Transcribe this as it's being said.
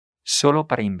solo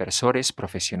para inversores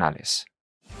profesionales.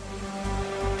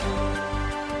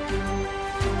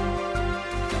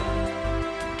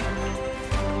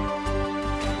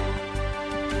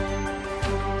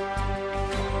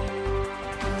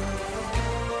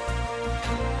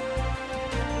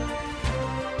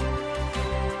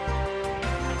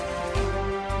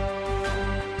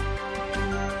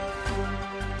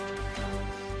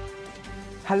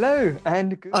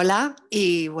 Hola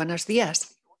y buenos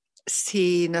días.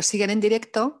 Si nos siguen en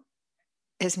directo,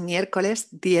 es miércoles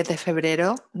 10 de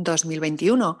febrero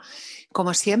 2021.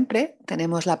 Como siempre,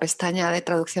 tenemos la pestaña de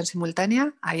traducción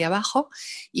simultánea ahí abajo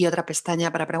y otra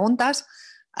pestaña para preguntas.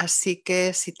 Así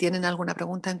que si tienen alguna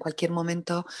pregunta en cualquier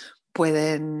momento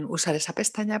pueden usar esa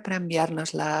pestaña para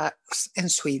enviárnosla en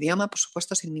su idioma, por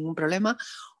supuesto, sin ningún problema,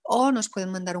 o nos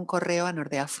pueden mandar un correo a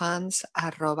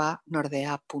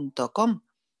nordeafans@nordea.com.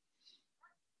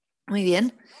 Muy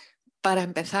bien. Para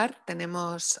empezar,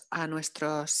 tenemos a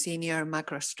nuestro Senior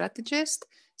Macro Strategist,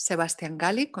 Sebastián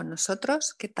Gali, con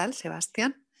nosotros. ¿Qué tal,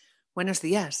 Sebastián? Buenos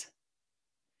días.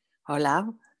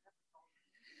 Hola.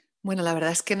 Bueno, la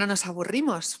verdad es que no nos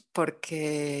aburrimos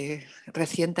porque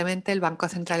recientemente el Banco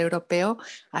Central Europeo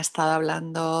ha estado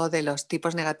hablando de los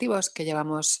tipos negativos que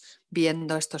llevamos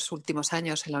viendo estos últimos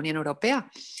años en la Unión Europea.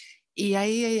 Y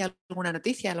ahí hay alguna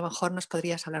noticia, a lo mejor nos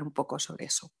podrías hablar un poco sobre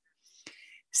eso.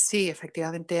 Sí,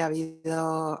 efectivamente ha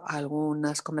habido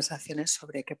algunas conversaciones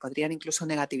sobre que podrían incluso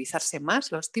negativizarse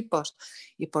más los tipos.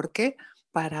 ¿Y por qué?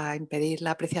 Para impedir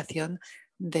la apreciación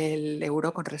del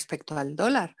euro con respecto al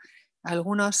dólar.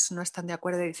 Algunos no están de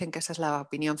acuerdo y dicen que esa es la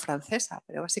opinión francesa,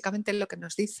 pero básicamente lo que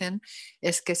nos dicen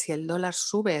es que si el dólar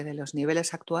sube de los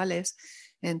niveles actuales,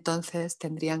 entonces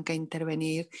tendrían que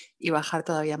intervenir y bajar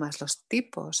todavía más los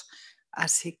tipos.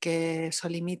 Así que eso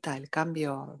limita el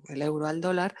cambio del euro al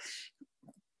dólar,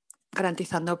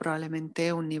 garantizando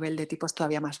probablemente un nivel de tipos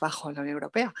todavía más bajo en la Unión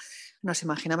Europea. Nos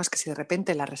imaginamos que si de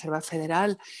repente la Reserva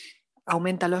Federal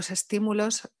aumenta los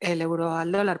estímulos, el euro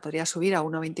al dólar podría subir a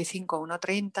 1,25 o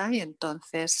 1,30 y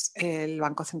entonces el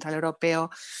Banco Central Europeo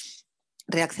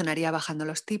reaccionaría bajando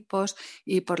los tipos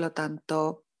y por lo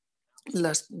tanto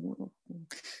las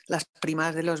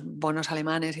primas de los bonos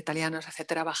alemanes, italianos,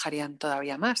 etcétera, bajarían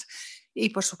todavía más.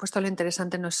 Y por supuesto lo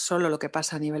interesante no es solo lo que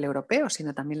pasa a nivel europeo,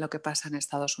 sino también lo que pasa en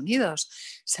Estados Unidos.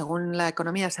 Según la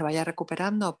economía se vaya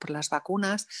recuperando por las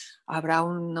vacunas, habrá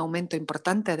un aumento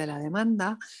importante de la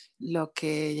demanda, lo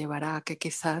que llevará a que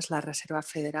quizás la Reserva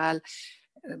Federal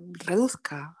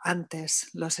reduzca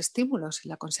antes los estímulos y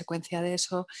la consecuencia de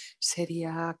eso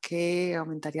sería que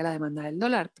aumentaría la demanda del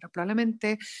dólar, pero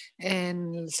probablemente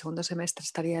en el segundo semestre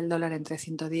estaría el dólar entre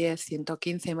 110,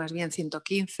 115, más bien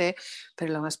 115,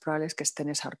 pero lo más probable es que esté en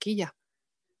esa horquilla.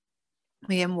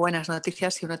 Muy bien, buenas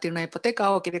noticias si uno tiene una hipoteca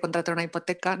o quiere contratar una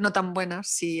hipoteca, no tan buenas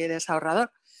si eres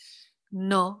ahorrador.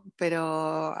 No,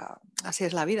 pero así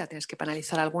es la vida, tienes que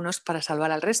penalizar a algunos para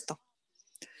salvar al resto.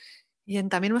 Y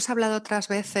también hemos hablado otras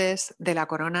veces de la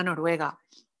corona noruega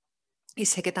y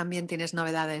sé que también tienes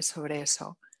novedades sobre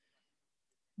eso.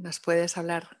 ¿Nos puedes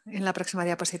hablar en la próxima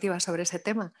diapositiva sobre ese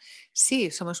tema? Sí,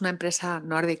 somos una empresa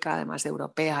nórdica, además de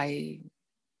europea y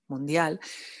mundial,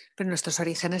 pero nuestros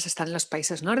orígenes están en los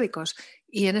países nórdicos.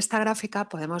 Y en esta gráfica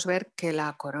podemos ver que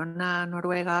la corona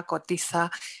noruega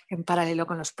cotiza en paralelo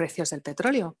con los precios del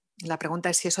petróleo. La pregunta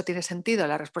es si eso tiene sentido.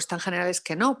 La respuesta en general es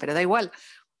que no, pero da igual,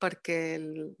 porque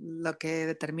lo que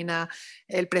determina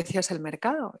el precio es el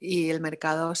mercado y el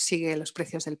mercado sigue los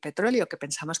precios del petróleo, que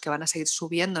pensamos que van a seguir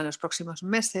subiendo en los próximos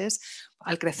meses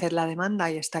al crecer la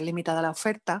demanda y estar limitada la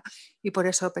oferta, y por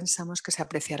eso pensamos que se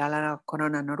apreciará la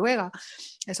corona noruega.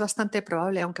 Es bastante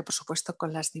probable, aunque por supuesto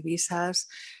con las divisas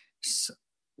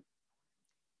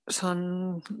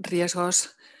son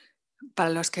riesgos para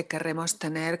los que querremos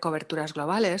tener coberturas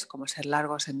globales, como ser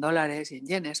largos en dólares y en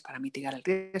yenes para mitigar el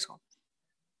riesgo.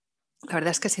 La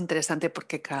verdad es que es interesante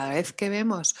porque cada vez que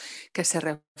vemos que se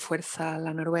refuerza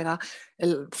la Noruega,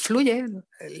 fluye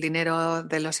el dinero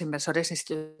de los inversores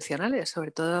institucionales, sobre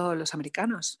todo los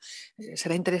americanos.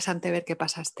 Será interesante ver qué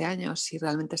pasa este año, si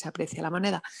realmente se aprecia la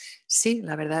moneda. Sí,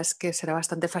 la verdad es que será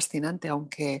bastante fascinante,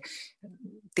 aunque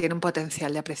tiene un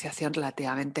potencial de apreciación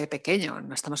relativamente pequeño.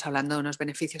 No estamos hablando de unos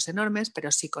beneficios enormes,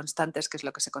 pero sí constantes, que es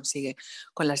lo que se consigue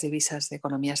con las divisas de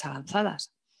economías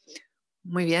avanzadas.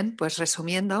 Muy bien, pues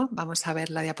resumiendo, vamos a ver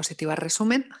la diapositiva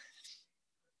resumen.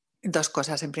 Dos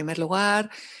cosas. En primer lugar,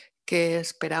 que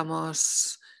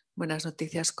esperamos buenas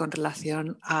noticias con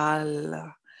relación a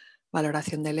la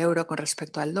valoración del euro con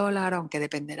respecto al dólar, aunque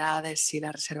dependerá de si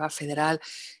la Reserva Federal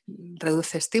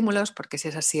reduce estímulos, porque si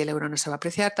es así el euro no se va a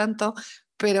apreciar tanto,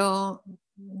 pero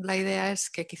la idea es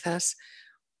que quizás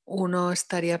uno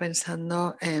estaría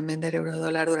pensando en vender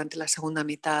eurodólar durante la segunda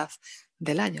mitad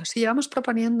del año. Si llevamos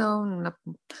proponiendo una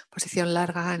posición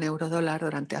larga en eurodólar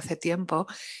durante hace tiempo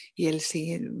y el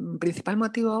principal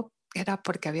motivo era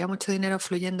porque había mucho dinero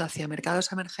fluyendo hacia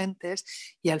mercados emergentes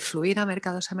y al fluir a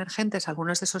mercados emergentes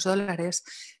algunos de esos dólares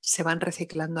se van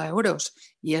reciclando a euros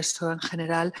y eso en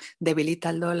general debilita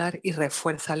el dólar y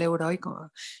refuerza el euro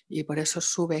y por eso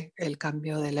sube el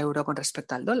cambio del euro con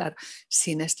respecto al dólar.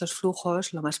 Sin estos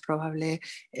flujos lo más probable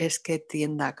es que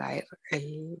tienda a caer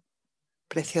el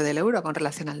precio del euro con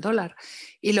relación al dólar.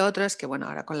 Y lo otro es que, bueno,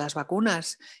 ahora con las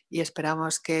vacunas y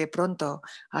esperamos que pronto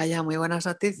haya muy buenas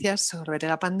noticias sobre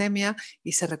la pandemia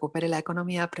y se recupere la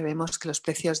economía, prevemos que los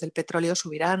precios del petróleo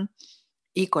subirán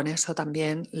y con eso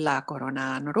también la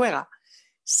corona noruega.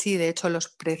 Sí, de hecho los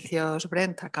precios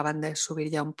Brent acaban de subir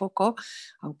ya un poco,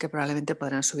 aunque probablemente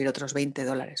podrán subir otros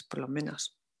 $20 por lo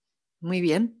menos. Muy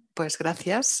bien, pues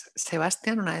gracias,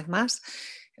 Sebastián, una vez más.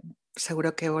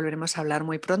 Seguro que volveremos a hablar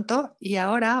muy pronto y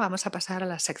ahora vamos a pasar a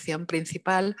la sección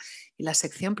principal. Y la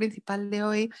sección principal de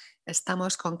hoy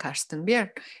estamos con Carsten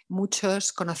Bier.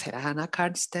 Muchos conocerán a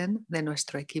Carsten de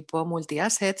nuestro equipo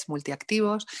multi-assets,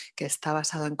 multiactivos, que está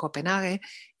basado en Copenhague.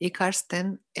 Y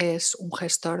Carsten es un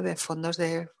gestor de fondos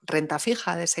de renta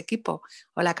fija de ese equipo.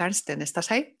 Hola Carsten,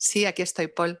 ¿estás ahí? Sí, aquí estoy,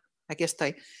 Paul, aquí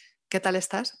estoy. ¿Qué tal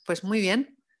estás? Pues muy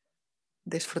bien,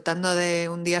 disfrutando de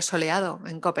un día soleado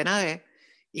en Copenhague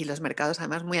y los mercados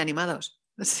además muy animados.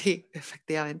 Sí,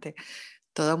 efectivamente.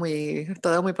 Todo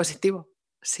muy positivo.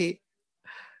 Sí.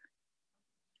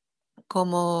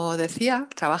 Como decía,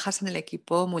 trabajas en el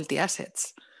equipo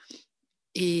multi-assets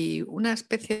y una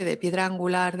especie de piedra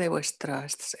angular de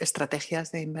vuestras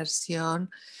estrategias de inversión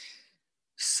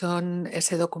son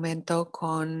ese documento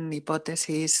con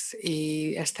hipótesis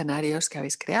y escenarios que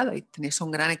habéis creado y tenéis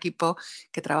un gran equipo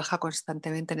que trabaja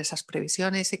constantemente en esas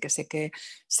previsiones y que sé que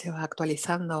se va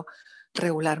actualizando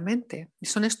regularmente. Y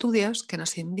son estudios que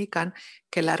nos indican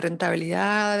que la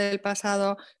rentabilidad del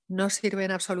pasado no sirve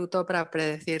en absoluto para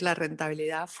predecir la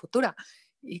rentabilidad futura.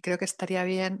 Y creo que estaría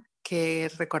bien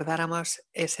que recordáramos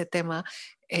ese tema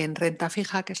en renta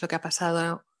fija, que es lo que ha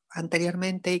pasado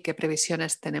anteriormente y qué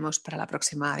previsiones tenemos para la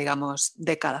próxima, digamos,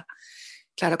 década.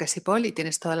 Claro que sí, Paul, y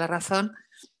tienes toda la razón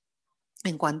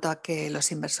en cuanto a que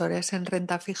los inversores en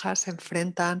renta fija se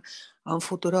enfrentan a un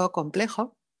futuro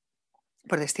complejo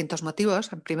por distintos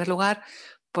motivos. En primer lugar,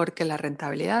 porque las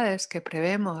rentabilidades que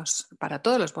prevemos para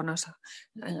todos los bonos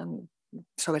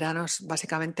soberanos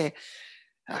básicamente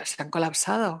se han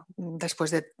colapsado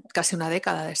después de casi una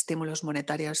década de estímulos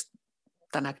monetarios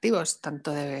tan activos,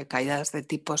 tanto de caídas de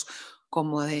tipos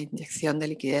como de inyección de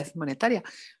liquidez monetaria.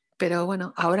 Pero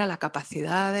bueno, ahora la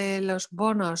capacidad de los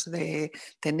bonos de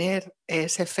tener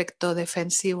ese efecto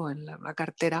defensivo en la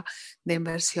cartera de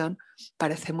inversión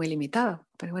parece muy limitado.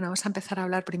 Pero bueno, vamos a empezar a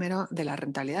hablar primero de las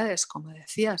rentabilidades, como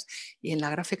decías. Y en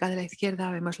la gráfica de la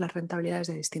izquierda vemos las rentabilidades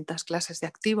de distintas clases de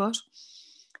activos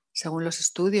según los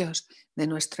estudios de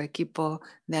nuestro equipo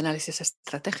de análisis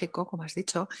estratégico, como has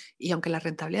dicho, y aunque las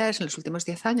rentabilidades en los últimos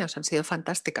 10 años han sido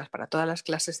fantásticas para todas las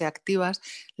clases de activas,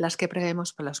 las que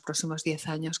prevemos para los próximos 10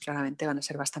 años claramente van a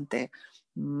ser bastante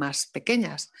más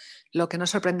pequeñas, lo que no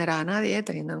sorprenderá a nadie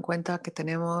teniendo en cuenta que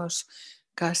tenemos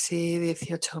casi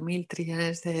 18.000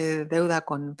 trillones de deuda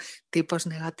con tipos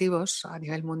negativos a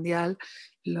nivel mundial,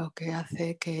 lo que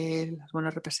hace que los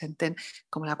bonos representen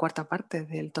como la cuarta parte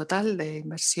del total de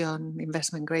inversión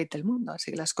investment grade del mundo. Así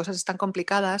que las cosas están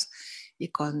complicadas y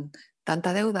con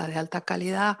tanta deuda de alta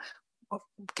calidad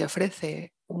que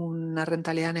ofrece una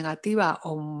rentabilidad negativa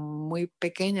o muy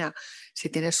pequeña, si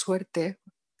tienes suerte,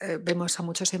 vemos a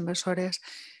muchos inversores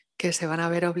que se van a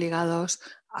ver obligados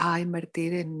a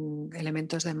invertir en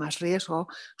elementos de más riesgo,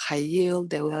 high yield,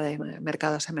 deuda de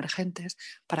mercados emergentes,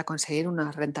 para conseguir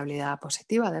una rentabilidad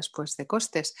positiva después de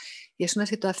costes. Y es una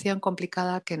situación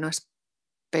complicada que no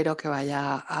espero que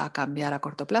vaya a cambiar a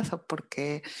corto plazo,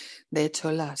 porque de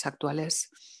hecho las actuales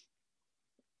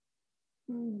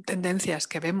tendencias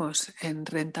que vemos en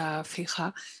renta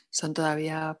fija son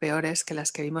todavía peores que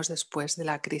las que vimos después de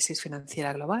la crisis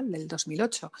financiera global del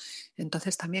 2008.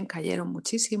 Entonces también cayeron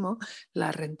muchísimo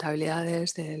las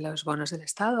rentabilidades de los bonos del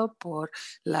Estado por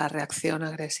la reacción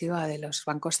agresiva de los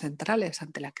bancos centrales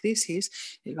ante la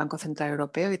crisis. El Banco Central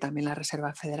Europeo y también la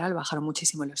Reserva Federal bajaron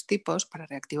muchísimo los tipos para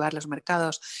reactivar los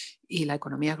mercados y la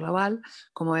economía global,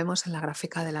 como vemos en la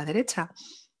gráfica de la derecha.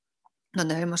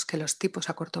 donde vemos que los tipos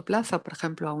a corto plazo, por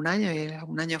ejemplo, a un año y a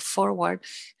un año forward,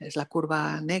 es la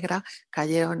curva negra,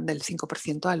 cayeron del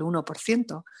 5% al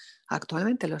 1%.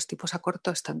 Actualmente los tipos a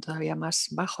corto están todavía más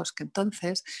bajos que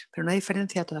entonces, pero una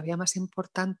diferencia todavía más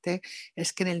importante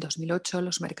es que en el 2008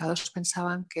 los mercados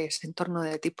pensaban que ese entorno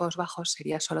de tipos bajos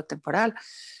sería solo temporal,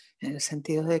 en el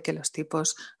sentido de que los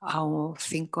tipos a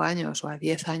 5 años o a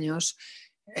 10 años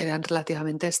eran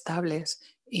relativamente estables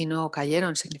y no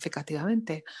cayeron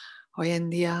significativamente. Hoy en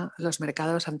día los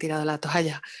mercados han tirado la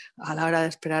toalla a la hora de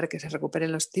esperar que se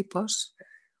recuperen los tipos,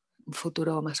 un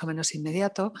futuro más o menos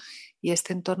inmediato, y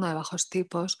este entorno de bajos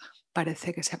tipos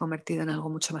parece que se ha convertido en algo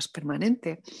mucho más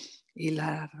permanente. Y el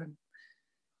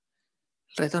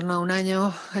retorno a un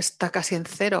año está casi en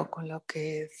cero, con lo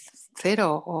que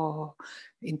cero o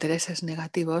intereses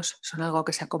negativos son algo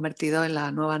que se ha convertido en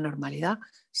la nueva normalidad,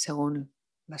 según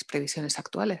las previsiones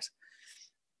actuales.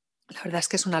 La verdad es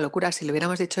que es una locura. Si le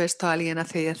hubiéramos dicho esto a alguien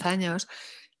hace 10 años,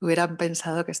 hubieran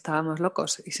pensado que estábamos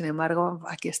locos. Y sin embargo,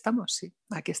 aquí estamos, sí,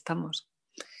 aquí estamos.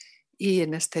 Y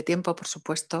en este tiempo, por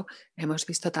supuesto, hemos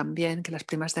visto también que las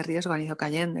primas de riesgo han ido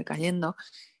cayendo y cayendo.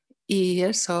 Y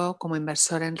eso, como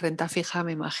inversor en renta fija,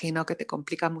 me imagino que te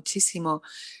complica muchísimo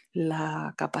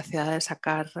la capacidad de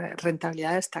sacar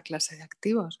rentabilidad de esta clase de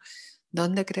activos.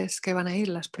 ¿Dónde crees que van a ir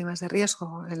las primas de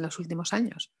riesgo en los últimos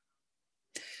años?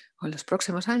 O en los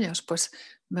próximos años, pues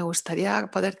me gustaría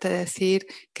poderte decir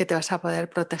que te vas a poder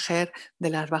proteger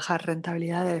de las bajas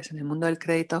rentabilidades en el mundo del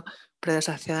crédito, pero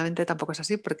desgraciadamente tampoco es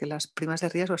así porque las primas de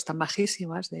riesgo están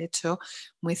bajísimas, de hecho,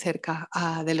 muy cerca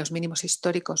de los mínimos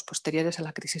históricos posteriores a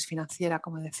la crisis financiera,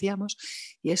 como decíamos,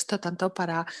 y esto tanto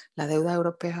para la deuda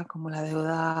europea como la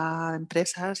deuda de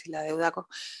empresas y la deuda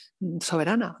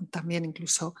soberana, también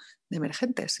incluso de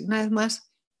emergentes. Y una vez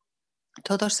más,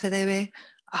 todo se debe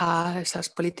a esas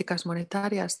políticas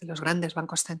monetarias de los grandes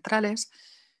bancos centrales.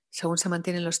 Según se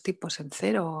mantienen los tipos en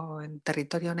cero o en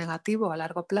territorio negativo a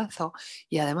largo plazo,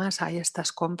 y además hay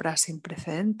estas compras sin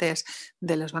precedentes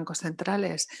de los bancos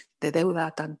centrales de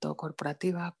deuda tanto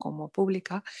corporativa como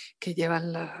pública, que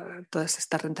llevan todas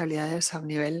estas rentabilidades a un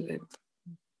nivel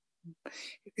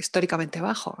históricamente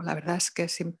bajo. La verdad es que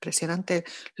es impresionante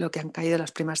lo que han caído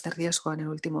las primas de riesgo en el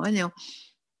último año,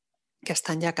 que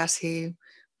están ya casi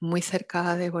muy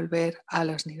cerca de volver a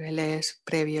los niveles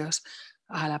previos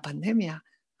a la pandemia,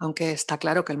 aunque está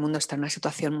claro que el mundo está en una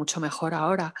situación mucho mejor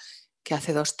ahora que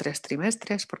hace 2 o 3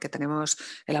 trimestres, porque tenemos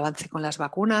el avance con las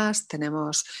vacunas,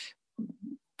 tenemos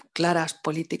claras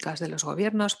políticas de los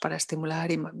gobiernos para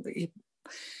estimular y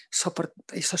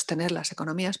sostener las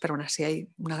economías, pero aún así hay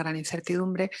una gran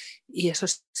incertidumbre y eso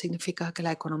significa que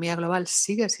la economía global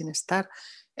sigue sin estar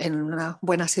en una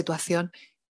buena situación,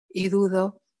 y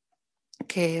dudo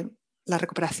que la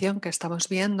recuperación que estamos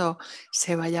viendo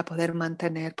se vaya a poder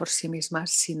mantener por sí misma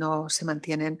si no se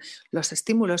mantienen los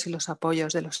estímulos y los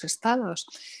apoyos de los estados.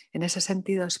 En ese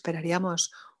sentido,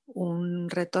 esperaríamos un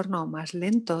retorno más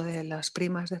lento de las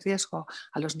primas de riesgo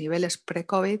a los niveles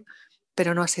pre-COVID,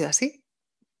 pero no ha sido así.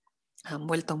 Han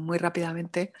vuelto muy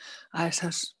rápidamente a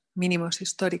esos mínimos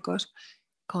históricos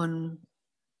con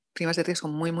primas de riesgo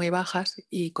muy, muy bajas,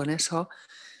 y con eso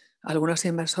algunos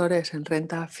inversores en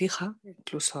renta fija,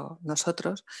 incluso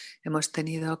nosotros, hemos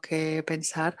tenido que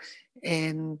pensar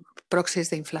en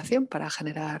proxies de inflación para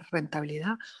generar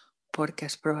rentabilidad, porque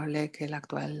es probable que la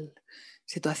actual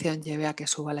situación lleve a que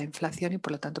suba la inflación y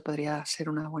por lo tanto podría ser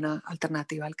una buena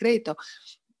alternativa al crédito.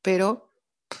 Pero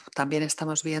también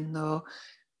estamos viendo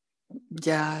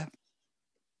ya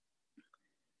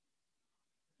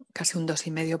casi un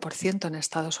 2,5% en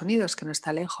Estados Unidos, que no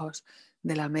está lejos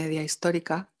de la media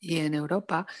histórica, y en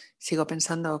Europa sigo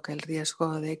pensando que el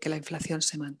riesgo de que la inflación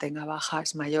se mantenga baja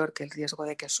es mayor que el riesgo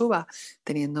de que suba,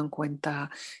 teniendo en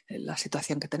cuenta la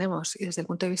situación que tenemos. Y desde el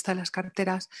punto de vista de las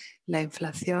carteras, la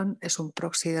inflación es un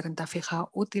proxy de renta fija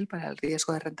útil para el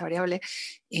riesgo de renta variable,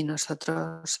 y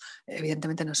nosotros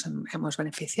evidentemente nos hemos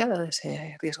beneficiado de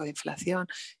ese riesgo de inflación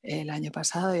el año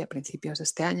pasado y a principios de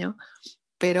este año,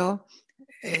 pero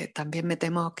también me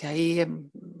temo que ahí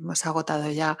hemos agotado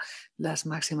ya las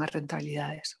máximas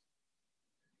rentabilidades.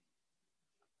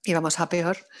 Y vamos a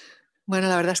peor. Bueno,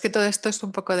 la verdad es que todo esto es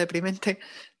un poco deprimente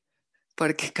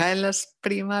porque caen las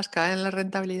primas, caen las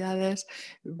rentabilidades,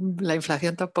 la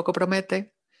inflación tampoco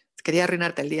promete. Quería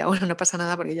arruinarte el día. Bueno, no pasa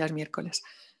nada porque ya es miércoles.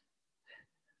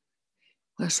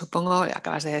 Pues supongo,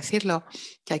 acabas de decirlo,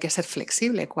 que hay que ser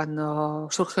flexible. Cuando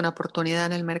surge una oportunidad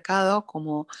en el mercado,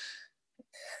 como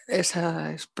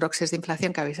esas proxies de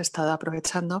inflación que habéis estado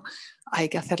aprovechando, hay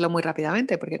que hacerlo muy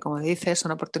rápidamente, porque como dices,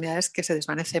 son oportunidades que se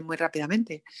desvanecen muy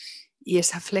rápidamente. Y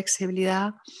esa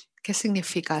flexibilidad, ¿qué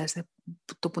significa desde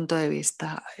tu punto de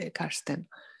vista, Carsten?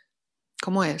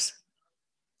 ¿Cómo es?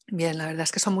 Bien, la verdad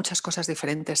es que son muchas cosas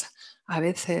diferentes. A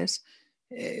veces,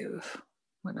 eh,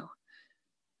 bueno,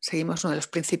 seguimos uno de los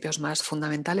principios más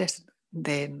fundamentales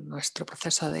de nuestro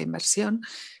proceso de inversión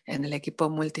en el equipo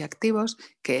multiactivos,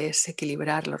 que es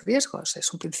equilibrar los riesgos.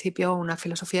 Es un principio, una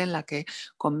filosofía en la que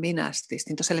combinas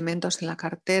distintos elementos en la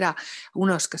cartera,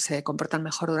 unos que se comportan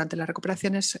mejor durante las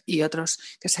recuperaciones y otros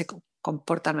que se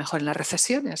comportan mejor en las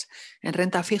recesiones. En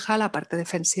renta fija, la parte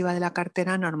defensiva de la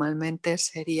cartera normalmente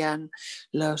serían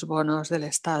los bonos del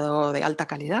Estado de alta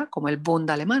calidad, como el Bund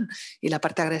alemán, y la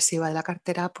parte agresiva de la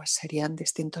cartera pues serían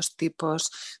distintos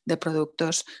tipos de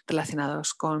productos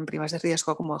relacionados con primas de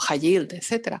riesgo como high yield,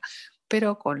 etcétera.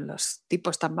 Pero con los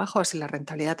tipos tan bajos y la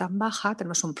rentabilidad tan baja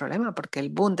tenemos un problema porque el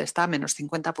Bund está a menos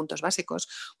 50 puntos básicos,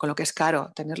 con lo que es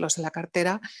caro tenerlos en la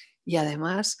cartera y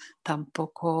además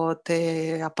tampoco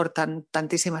te aportan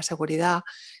tantísima seguridad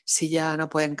si ya no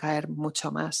pueden caer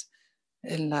mucho más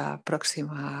en la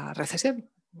próxima recesión.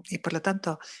 Y por lo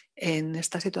tanto, en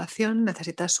esta situación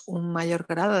necesitas un mayor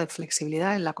grado de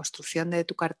flexibilidad en la construcción de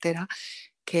tu cartera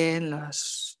que en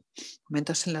los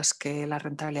momentos en los que las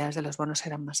rentabilidades de los bonos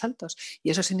eran más altos.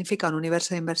 Y eso significa un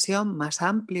universo de inversión más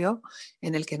amplio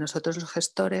en el que nosotros los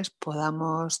gestores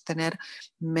podamos tener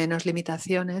menos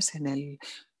limitaciones en el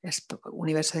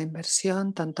universo de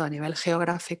inversión, tanto a nivel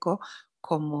geográfico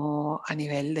como a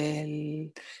nivel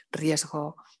del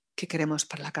riesgo que queremos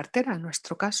para la cartera. En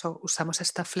nuestro caso, usamos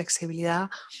esta flexibilidad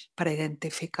para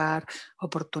identificar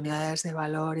oportunidades de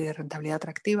valor y de rentabilidad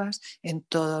atractivas en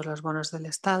todos los bonos del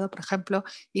Estado, por ejemplo,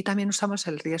 y también usamos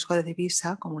el riesgo de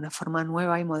divisa como una forma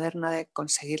nueva y moderna de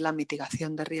conseguir la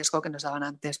mitigación de riesgo que nos daban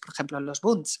antes, por ejemplo, los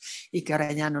bonds y que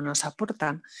ahora ya no nos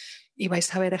aportan. Y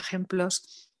vais a ver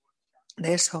ejemplos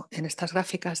de eso en estas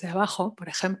gráficas de abajo, por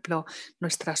ejemplo,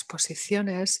 nuestras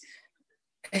posiciones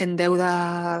en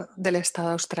deuda del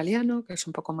Estado australiano, que es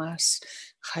un poco más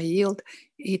high yield,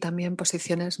 y también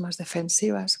posiciones más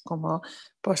defensivas, como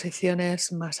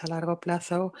posiciones más a largo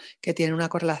plazo que tienen una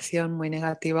correlación muy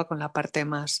negativa con la parte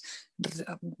más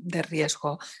de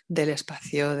riesgo del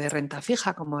espacio de renta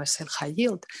fija, como es el high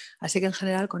yield. Así que en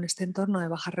general, con este entorno de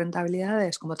bajas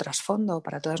rentabilidades como trasfondo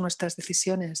para todas nuestras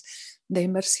decisiones de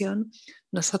inversión,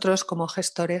 nosotros como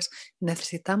gestores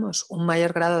necesitamos un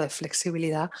mayor grado de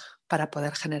flexibilidad para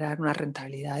poder generar una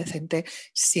rentabilidad decente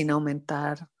sin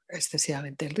aumentar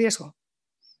excesivamente el riesgo.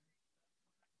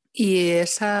 Y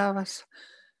esas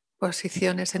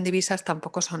posiciones en divisas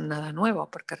tampoco son nada nuevo,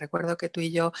 porque recuerdo que tú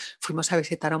y yo fuimos a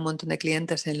visitar a un montón de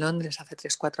clientes en Londres hace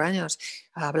 3 o 4 años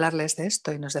a hablarles de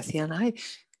esto y nos decían, ay,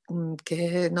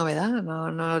 qué novedad,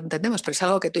 no entendemos, pero es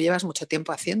algo que tú llevas mucho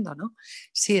tiempo haciendo, ¿no?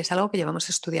 Sí, es algo que llevamos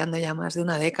estudiando ya más de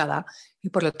una década y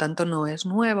por lo tanto no es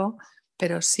nuevo,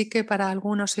 pero sí que para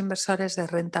algunos inversores de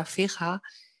renta fija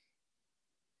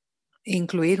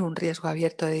incluir un riesgo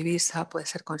abierto de divisa puede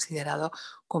ser considerado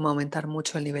como aumentar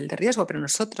mucho el nivel de riesgo, pero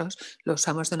nosotros lo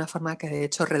usamos de una forma que de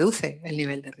hecho reduce el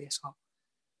nivel de riesgo.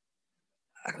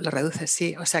 Lo reduce,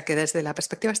 sí. O sea que desde la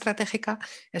perspectiva estratégica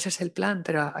ese es el plan,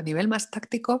 pero a nivel más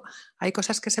táctico hay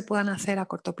cosas que se puedan hacer a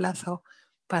corto plazo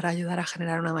para ayudar a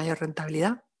generar una mayor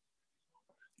rentabilidad.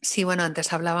 Sí, bueno,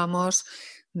 antes hablábamos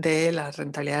de las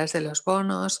rentabilidades de los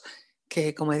bonos,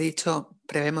 que como he dicho,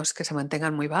 prevemos que se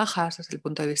mantengan muy bajas desde el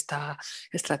punto de vista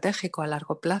estratégico a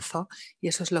largo plazo, y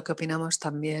eso es lo que opinamos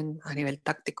también a nivel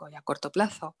táctico y a corto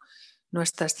plazo.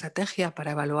 Nuestra estrategia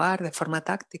para evaluar de forma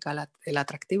táctica el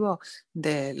atractivo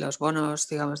de los bonos,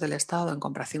 digamos, del Estado en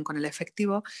comparación con el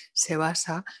efectivo se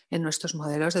basa en nuestros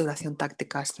modelos de duración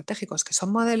táctica estratégicos, que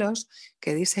son modelos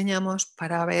que diseñamos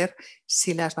para ver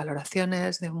si las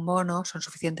valoraciones de un bono son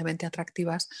suficientemente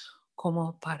atractivas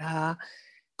como para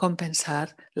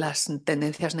compensar las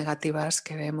tendencias negativas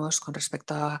que vemos con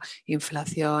respecto a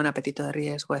inflación, apetito de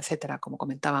riesgo, etcétera, como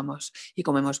comentábamos y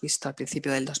como hemos visto al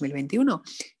principio del 2021.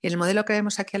 Y en el modelo que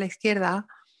vemos aquí a la izquierda,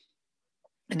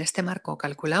 en este marco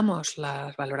calculamos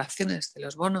las valoraciones de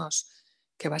los bonos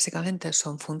que básicamente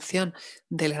son función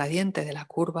del gradiente de la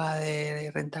curva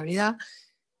de rentabilidad,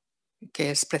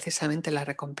 que es precisamente la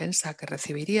recompensa que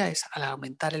recibiríais al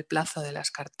aumentar el plazo de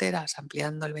las carteras,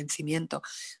 ampliando el vencimiento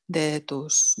de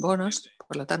tus bonos.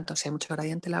 Por lo tanto, si hay mucho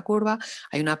gradiente en la curva,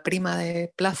 hay una prima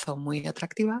de plazo muy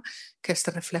atractiva que se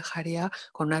reflejaría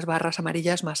con unas barras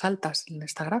amarillas más altas en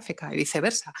esta gráfica y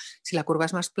viceversa. Si la curva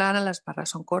es más plana, las barras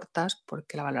son cortas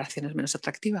porque la valoración es menos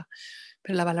atractiva.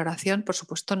 Pero la valoración, por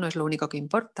supuesto, no es lo único que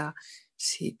importa.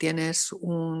 Si tienes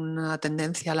una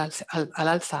tendencia al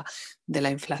alza de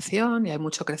la inflación y hay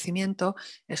mucho crecimiento,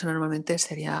 eso normalmente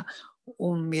sería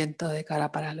un viento de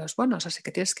cara para los bonos. Así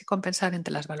que tienes que compensar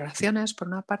entre las valoraciones por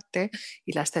una parte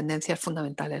y las tendencias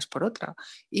fundamentales por otra.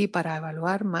 Y para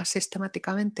evaluar más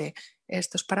sistemáticamente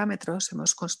estos parámetros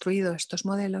hemos construido estos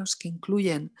modelos que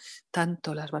incluyen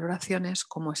tanto las valoraciones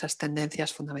como esas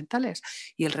tendencias fundamentales.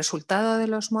 Y el resultado de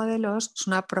los modelos es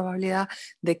una probabilidad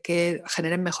de que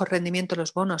generen mejor rendimiento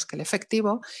los bonos que el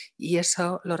efectivo, y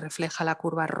eso lo refleja la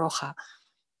curva roja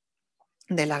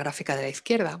de la gráfica de la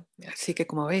izquierda. Así que,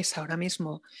 como veis, ahora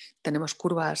mismo tenemos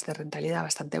curvas de rentabilidad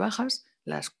bastante bajas,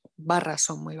 las barras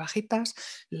son muy bajitas,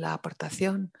 la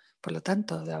aportación, por lo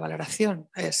tanto, de la valoración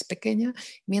es pequeña,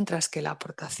 mientras que la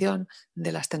aportación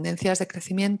de las tendencias de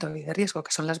crecimiento y de riesgo,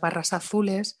 que son las barras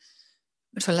azules,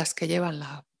 son las que llevan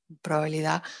la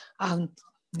probabilidad a un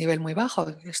nivel muy bajo.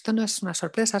 Esto no es una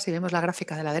sorpresa si vemos la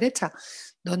gráfica de la derecha,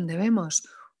 donde vemos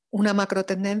una macro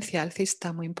tendencia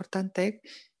alcista muy importante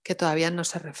que todavía no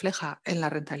se refleja en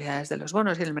las rentabilidades de los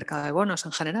bonos y en el mercado de bonos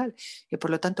en general. Y por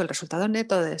lo tanto, el resultado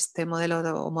neto de este modelo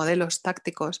o modelos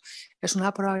tácticos es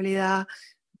una probabilidad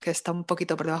que está un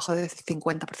poquito por debajo del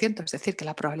 50%, es decir, que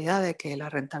la probabilidad de que la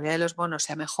rentabilidad de los bonos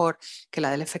sea mejor que la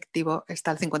del efectivo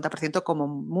está al 50% como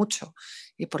mucho.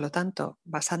 Y por lo tanto,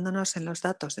 basándonos en los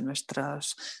datos de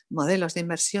nuestros modelos de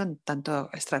inversión, tanto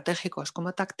estratégicos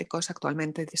como tácticos,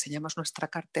 actualmente diseñamos nuestra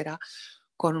cartera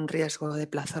con un riesgo de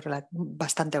plazo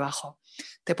bastante bajo.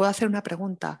 Te puedo hacer una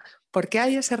pregunta. ¿Por qué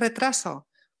hay ese retraso?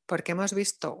 Porque hemos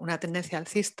visto una tendencia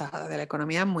alcista de la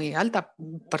economía muy alta.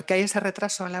 ¿Por qué hay ese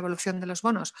retraso en la evolución de los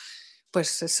bonos?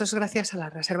 Pues eso es gracias a la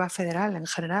Reserva Federal en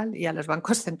general y a los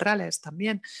bancos centrales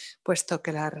también, puesto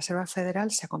que la Reserva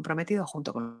Federal se ha comprometido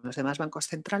junto con los demás bancos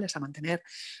centrales a mantener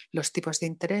los tipos de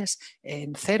interés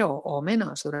en cero o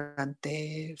menos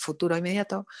durante el futuro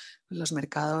inmediato. Los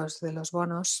mercados de los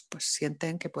bonos pues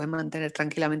sienten que pueden mantener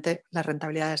tranquilamente las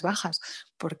rentabilidades bajas,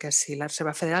 porque si la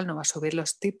Reserva Federal no va a subir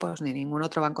los tipos ni ningún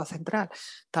otro banco central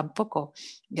tampoco,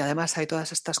 y además hay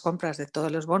todas estas compras de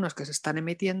todos los bonos que se están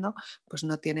emitiendo, pues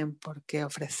no tienen por qué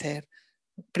ofrecer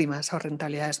primas o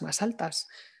rentabilidades más altas.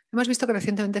 Hemos visto que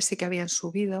recientemente sí que habían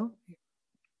subido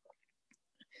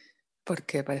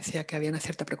porque parecía que había una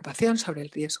cierta preocupación sobre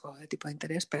el riesgo de tipo de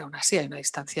interés, pero aún así hay una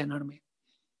distancia enorme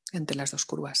entre las dos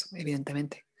curvas,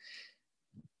 evidentemente.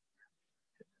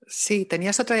 Sí,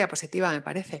 tenías otra diapositiva, me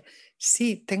parece.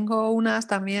 Sí, tengo unas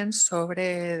también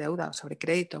sobre deuda, sobre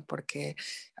crédito, porque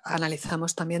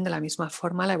analizamos también de la misma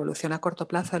forma la evolución a corto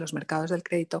plazo de los mercados del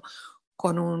crédito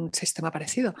con un sistema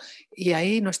parecido. Y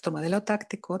ahí nuestro modelo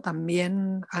táctico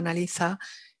también analiza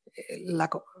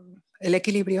el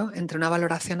equilibrio entre una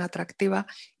valoración atractiva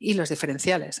y los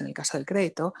diferenciales, en el caso del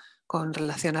crédito, con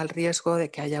relación al riesgo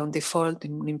de que haya un default,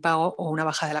 un impago o una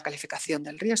baja de la calificación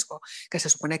del riesgo, que se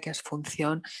supone que es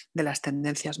función de las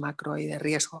tendencias macro y de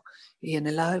riesgo. Y en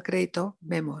el lado del crédito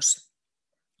vemos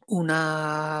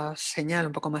una señal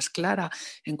un poco más clara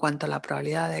en cuanto a la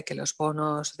probabilidad de que los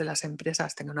bonos de las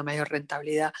empresas tengan una mayor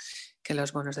rentabilidad que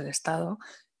los bonos del Estado.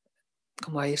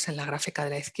 Como veis en la gráfica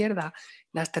de la izquierda,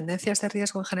 las tendencias de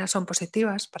riesgo en general son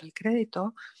positivas para el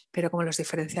crédito, pero como los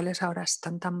diferenciales ahora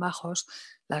están tan bajos,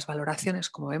 las valoraciones,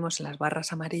 como vemos en las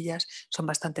barras amarillas, son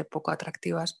bastante poco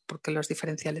atractivas porque los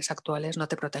diferenciales actuales no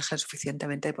te protegen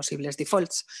suficientemente de posibles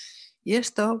defaults. Y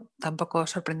esto tampoco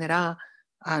sorprenderá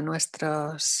a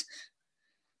nuestros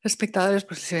espectadores,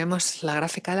 pues si vemos la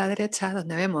gráfica de la derecha,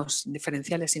 donde vemos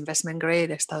diferenciales investment grade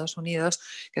de Estados Unidos,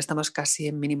 que estamos casi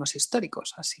en mínimos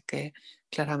históricos, así que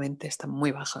claramente están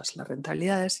muy bajas las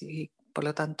rentabilidades y por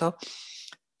lo tanto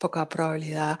poca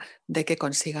probabilidad de que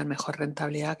consigan mejor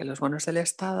rentabilidad que los bonos del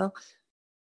Estado,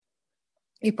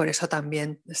 y por eso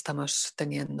también estamos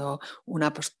teniendo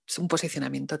un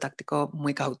posicionamiento táctico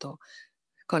muy cauto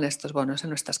con estos bonos en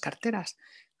nuestras carteras.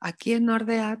 Aquí en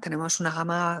Nordea tenemos una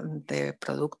gama de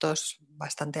productos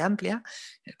bastante amplia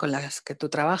con las que tú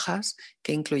trabajas,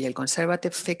 que incluye el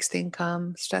Conservative Fixed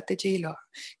Income Strategy,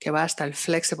 que va hasta el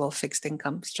Flexible Fixed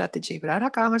Income Strategy. Pero ahora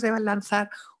acabamos de lanzar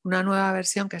una nueva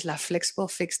versión que es la Flexible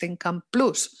Fixed Income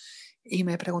Plus. Y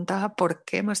me preguntaba por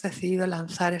qué hemos decidido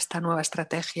lanzar esta nueva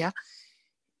estrategia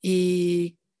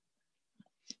y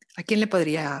a quién le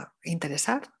podría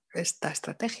interesar esta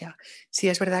estrategia. Sí,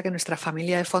 es verdad que nuestra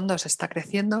familia de fondos está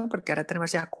creciendo porque ahora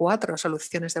tenemos ya 4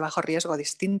 soluciones de bajo riesgo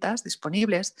distintas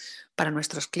disponibles para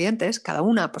nuestros clientes. Cada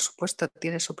una, por supuesto,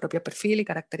 tiene su propio perfil y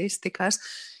características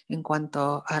en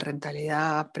cuanto a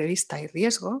rentabilidad prevista y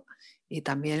riesgo, y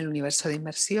también el universo de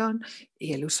inversión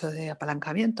y el uso de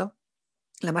apalancamiento.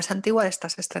 La más antigua de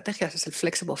estas estrategias es el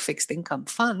Flexible Fixed Income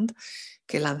Fund,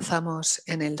 que lanzamos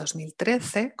en el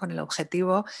 2013 con el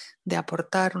objetivo de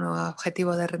aportar un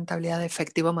objetivo de rentabilidad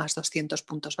efectivo más 200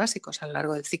 puntos básicos a lo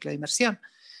largo del ciclo de inversión.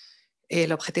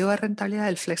 El objetivo de rentabilidad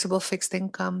del Flexible Fixed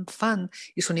Income Fund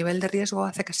y su nivel de riesgo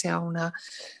hace que sea una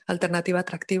alternativa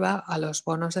atractiva a los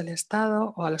bonos del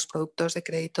Estado o a los productos de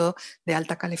crédito de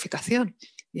alta calificación.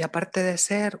 Y aparte de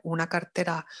ser una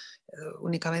cartera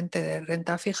únicamente de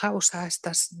renta fija, usa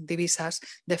estas divisas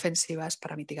defensivas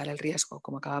para mitigar el riesgo,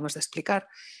 como acabamos de explicar.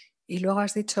 Y luego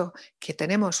has dicho que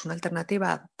tenemos una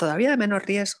alternativa todavía de menor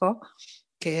riesgo,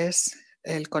 que es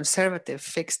el Conservative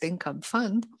Fixed Income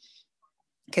Fund,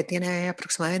 que tiene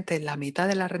aproximadamente la mitad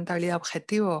de la rentabilidad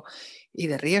objetivo y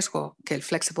de riesgo que el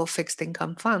Flexible Fixed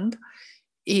Income Fund,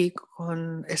 y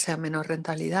con esa menor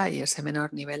rentabilidad y ese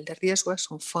menor nivel de riesgo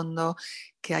es un fondo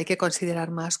que hay que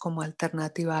considerar más como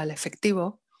alternativa al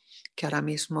efectivo, que ahora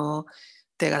mismo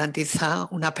te garantiza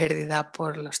una pérdida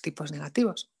por los tipos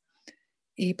negativos.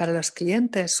 Y para los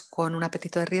clientes con un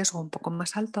apetito de riesgo un poco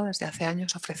más alto, desde hace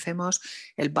años ofrecemos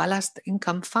el Balanced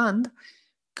Income Fund,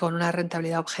 con una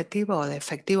rentabilidad objetivo de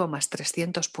efectivo más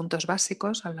 300 puntos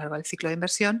básicos a lo largo del ciclo de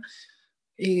inversión.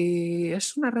 Y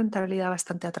es una rentabilidad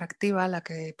bastante atractiva la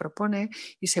que propone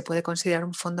y se puede considerar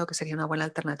un fondo que sería una buena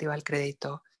alternativa al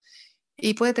crédito.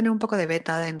 Y puede tener un poco de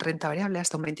beta en renta variable,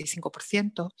 hasta un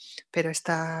 25%, pero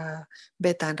esta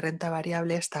beta en renta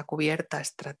variable está cubierta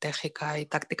estratégica y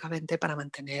tácticamente para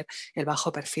mantener el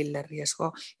bajo perfil de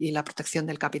riesgo y la protección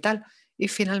del capital. Y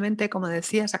finalmente, como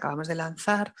decías, acabamos de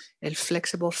lanzar el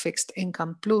Flexible Fixed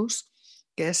Income Plus,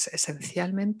 que es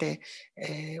esencialmente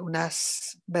una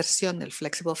versión del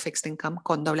Flexible Fixed Income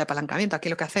con doble apalancamiento. Aquí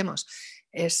lo que hacemos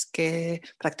es que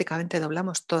prácticamente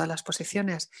doblamos todas las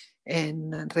posiciones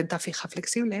en renta fija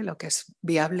flexible, lo que es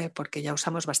viable porque ya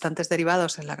usamos bastantes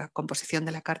derivados en la composición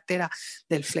de la cartera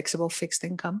del Flexible Fixed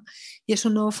Income, y es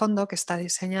un nuevo fondo que está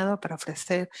diseñado para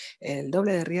ofrecer el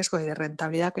doble de riesgo y de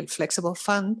rentabilidad que el Flexible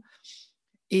Fund,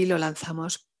 y lo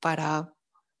lanzamos para,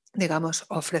 digamos,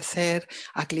 ofrecer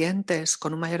a clientes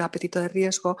con un mayor apetito de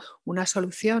riesgo una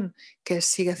solución que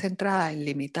sigue centrada en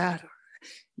limitar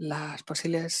las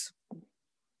posibles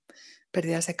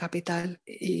pérdidas de capital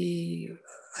y,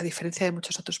 a diferencia de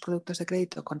muchos otros productos de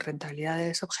crédito con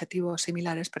rentabilidades objetivos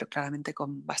similares, pero claramente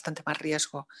con bastante más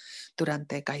riesgo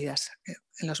durante caídas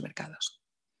en los mercados.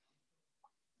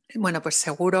 Bueno, pues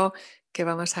seguro que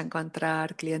vamos a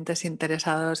encontrar clientes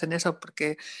interesados en eso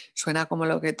porque suena como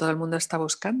lo que todo el mundo está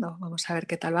buscando. Vamos a ver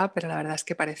qué tal va, pero la verdad es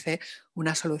que parece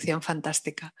una solución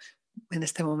fantástica en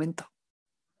este momento.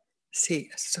 Sí,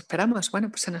 eso esperamos. Bueno,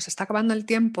 pues se nos está acabando el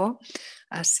tiempo,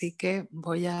 así que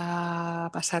voy a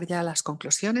pasar ya a las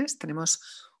conclusiones. Tenemos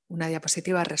una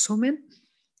diapositiva resumen.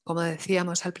 Como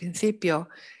decíamos al principio,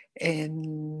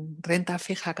 en renta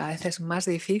fija cada vez es más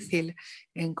difícil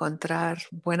encontrar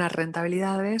buenas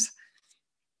rentabilidades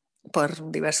por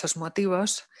diversos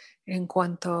motivos. En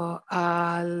cuanto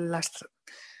a la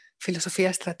filosofía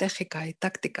estratégica y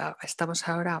táctica, estamos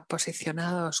ahora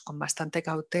posicionados con bastante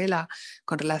cautela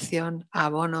con relación a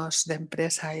bonos de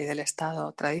empresa y del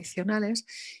Estado tradicionales,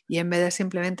 y en vez de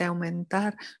simplemente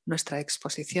aumentar nuestra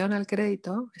exposición al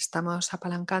crédito, estamos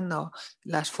apalancando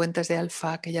las fuentes de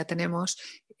alfa que ya tenemos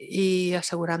y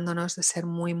asegurándonos de ser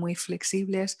muy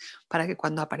flexibles para que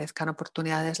cuando aparezcan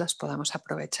oportunidades las podamos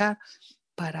aprovechar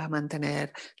para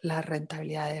mantener las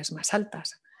rentabilidades más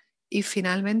altas. Y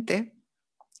finalmente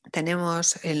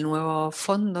tenemos el nuevo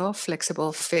fondo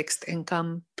Flexible Fixed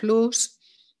Income Plus,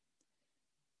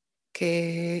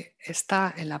 que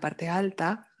está en la parte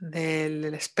alta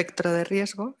del espectro de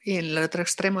riesgo, y en el otro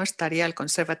extremo estaría el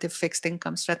Conservative Fixed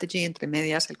Income Strategy, entre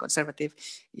medias el Conservative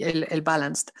y el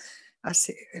Balanced.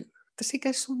 Así que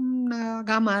es una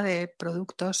gama de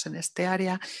productos en este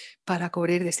área para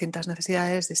cubrir distintas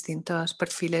necesidades, distintos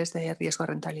perfiles de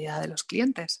riesgo-rentabilidad de los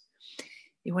clientes.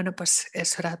 Y bueno, pues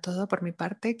eso era todo por mi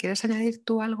parte. ¿Quieres añadir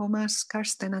tú algo más,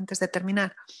 Karsten, antes de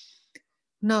terminar?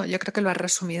 No, yo creo que lo has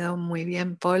resumido muy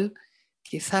bien, Paul.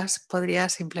 Quizás podría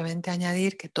simplemente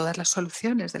añadir que todas las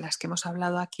soluciones de las que hemos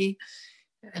hablado aquí,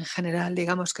 en general,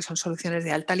 digamos que son soluciones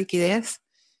de alta liquidez,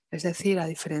 es decir, a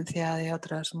diferencia de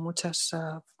otras muchas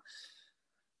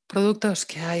productos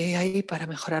que hay ahí para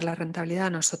mejorar la rentabilidad,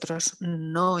 nosotros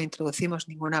no introducimos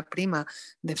ninguna prima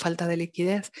de falta de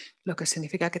liquidez, lo que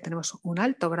significa que tenemos un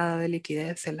alto grado de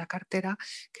liquidez en la cartera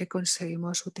que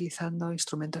conseguimos utilizando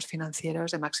instrumentos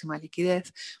financieros de máxima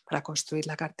liquidez para construir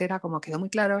la cartera, como quedó muy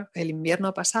claro el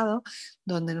invierno pasado,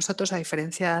 donde nosotros, a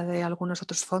diferencia de algunos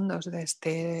otros fondos de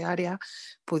este área,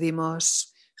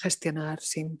 pudimos gestionar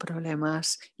sin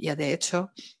problemas y, de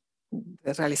hecho,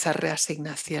 de realizar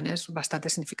reasignaciones bastante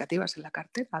significativas en la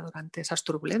cartera durante esas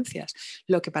turbulencias,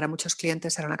 lo que para muchos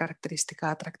clientes era una característica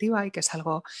atractiva y que es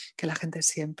algo que la gente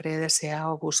siempre desea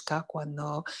o busca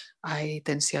cuando hay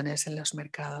tensiones en los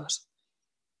mercados.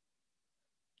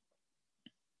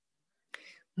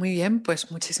 Muy bien,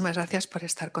 pues muchísimas gracias por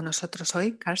estar con nosotros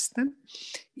hoy, Carsten,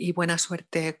 y buena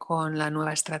suerte con la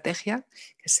nueva estrategia,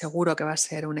 que seguro que va a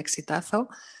ser un exitazo.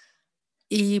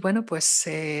 Y bueno, pues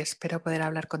espero poder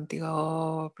hablar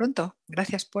contigo pronto.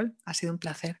 Gracias, Paul. Ha sido un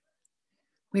placer.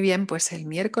 Muy bien, pues el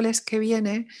miércoles que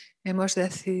viene hemos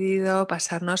decidido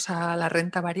pasarnos a la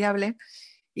renta variable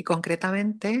y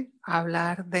concretamente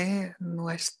hablar de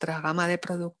nuestra gama de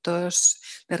productos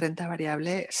de renta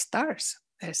variable STARS,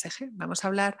 ESG. Vamos a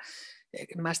hablar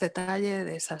en más detalle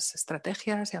de esas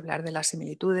estrategias y hablar de las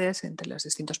similitudes entre los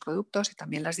distintos productos y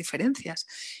también las diferencias.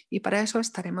 Y para eso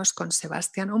estaremos con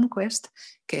Sebastian Umquist,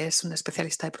 que es un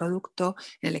especialista de producto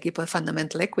en el equipo de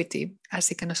Fundamental Equity.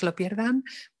 Así que no se lo pierdan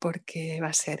porque va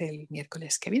a ser el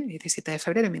miércoles que viene, 17 de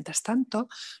febrero. Y mientras tanto,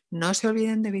 no se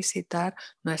olviden de visitar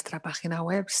nuestra página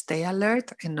web Stay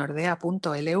Alert en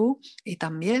nordea.lu y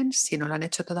también, si no lo han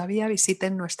hecho todavía,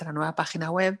 visiten nuestra nueva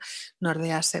página web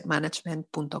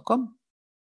nordeassetmanagement.com.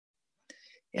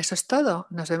 Eso es todo.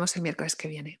 Nos vemos el miércoles que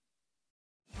viene.